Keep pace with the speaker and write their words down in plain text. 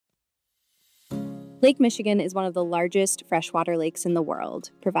Lake Michigan is one of the largest freshwater lakes in the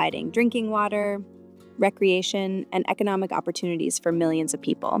world, providing drinking water, recreation, and economic opportunities for millions of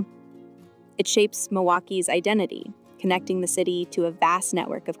people. It shapes Milwaukee's identity, connecting the city to a vast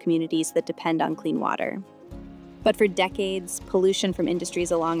network of communities that depend on clean water. But for decades, pollution from industries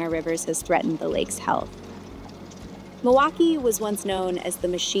along our rivers has threatened the lake's health. Milwaukee was once known as the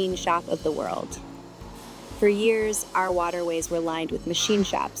machine shop of the world. For years, our waterways were lined with machine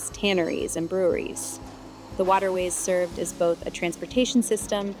shops, tanneries, and breweries. The waterways served as both a transportation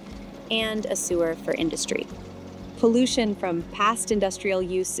system and a sewer for industry. Pollution from past industrial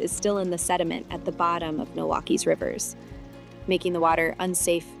use is still in the sediment at the bottom of Milwaukee's rivers, making the water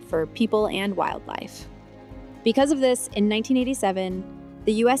unsafe for people and wildlife. Because of this, in 1987,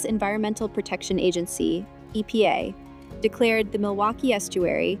 the U.S. Environmental Protection Agency, EPA, declared the Milwaukee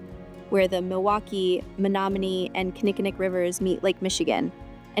Estuary, where the Milwaukee, Menominee, and Kinnickinnic rivers meet Lake Michigan,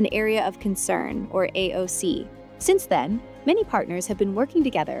 an area of concern, or AOC. Since then, many partners have been working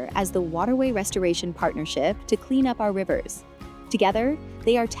together as the Waterway Restoration Partnership to clean up our rivers. Together,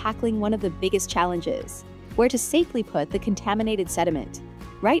 they are tackling one of the biggest challenges: where to safely put the contaminated sediment.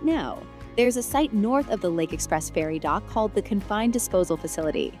 Right now, there's a site north of the Lake Express ferry dock called the Confined Disposal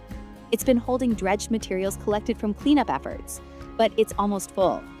Facility. It's been holding dredged materials collected from cleanup efforts, but it's almost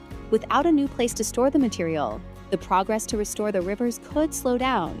full. Without a new place to store the material, the progress to restore the rivers could slow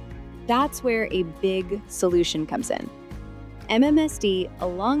down. That's where a big solution comes in. MMSD,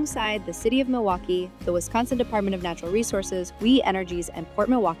 alongside the City of Milwaukee, the Wisconsin Department of Natural Resources, We Energies, and Port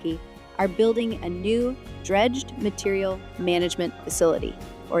Milwaukee, are building a new Dredged Material Management Facility,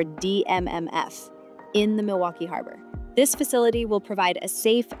 or DMMF, in the Milwaukee Harbor. This facility will provide a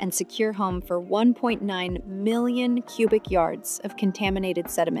safe and secure home for 1.9 million cubic yards of contaminated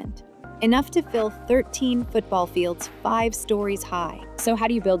sediment, enough to fill 13 football fields 5 stories high. So how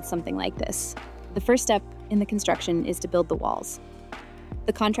do you build something like this? The first step in the construction is to build the walls.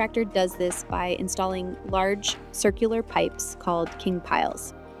 The contractor does this by installing large circular pipes called king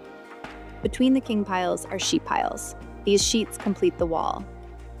piles. Between the king piles are sheet piles. These sheets complete the wall.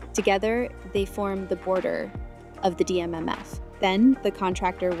 Together, they form the border of the DMMF. Then, the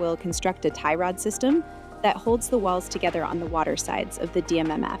contractor will construct a tie rod system that holds the walls together on the water sides of the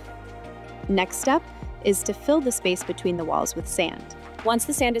DMMF. Next step is to fill the space between the walls with sand. Once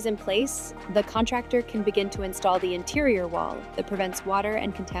the sand is in place, the contractor can begin to install the interior wall that prevents water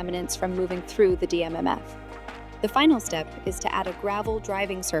and contaminants from moving through the DMMF. The final step is to add a gravel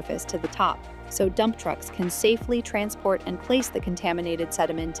driving surface to the top, so dump trucks can safely transport and place the contaminated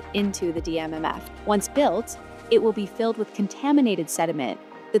sediment into the DMMF. Once built, it will be filled with contaminated sediment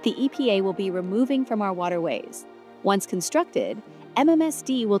that the EPA will be removing from our waterways. Once constructed,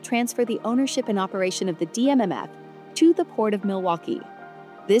 MMSD will transfer the ownership and operation of the DMMF to the Port of Milwaukee.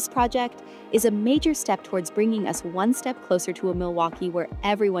 This project is a major step towards bringing us one step closer to a Milwaukee where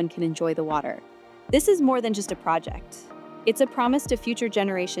everyone can enjoy the water. This is more than just a project. It's a promise to future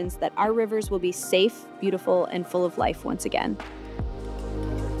generations that our rivers will be safe, beautiful, and full of life once again.